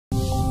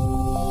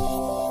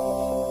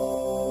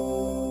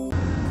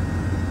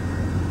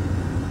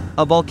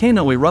A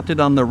volcano erupted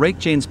on the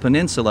Reykjanes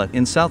Peninsula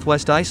in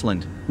southwest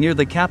Iceland, near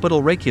the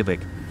capital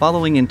Reykjavik,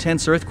 following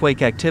intense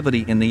earthquake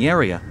activity in the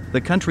area,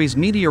 the country's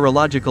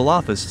meteorological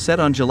office said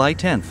on July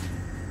 10.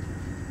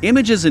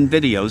 Images and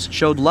videos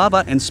showed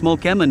lava and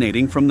smoke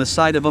emanating from the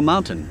side of a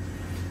mountain.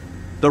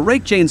 The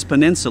Reykjanes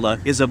Peninsula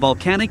is a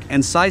volcanic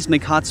and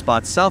seismic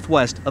hotspot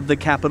southwest of the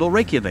capital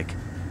Reykjavik.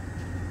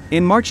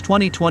 In March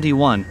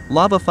 2021,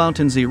 lava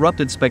fountains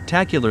erupted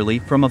spectacularly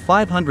from a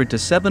 500 to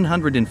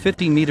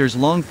 750 meters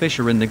long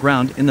fissure in the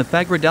ground in the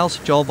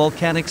Fagradalsfjall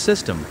volcanic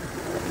system.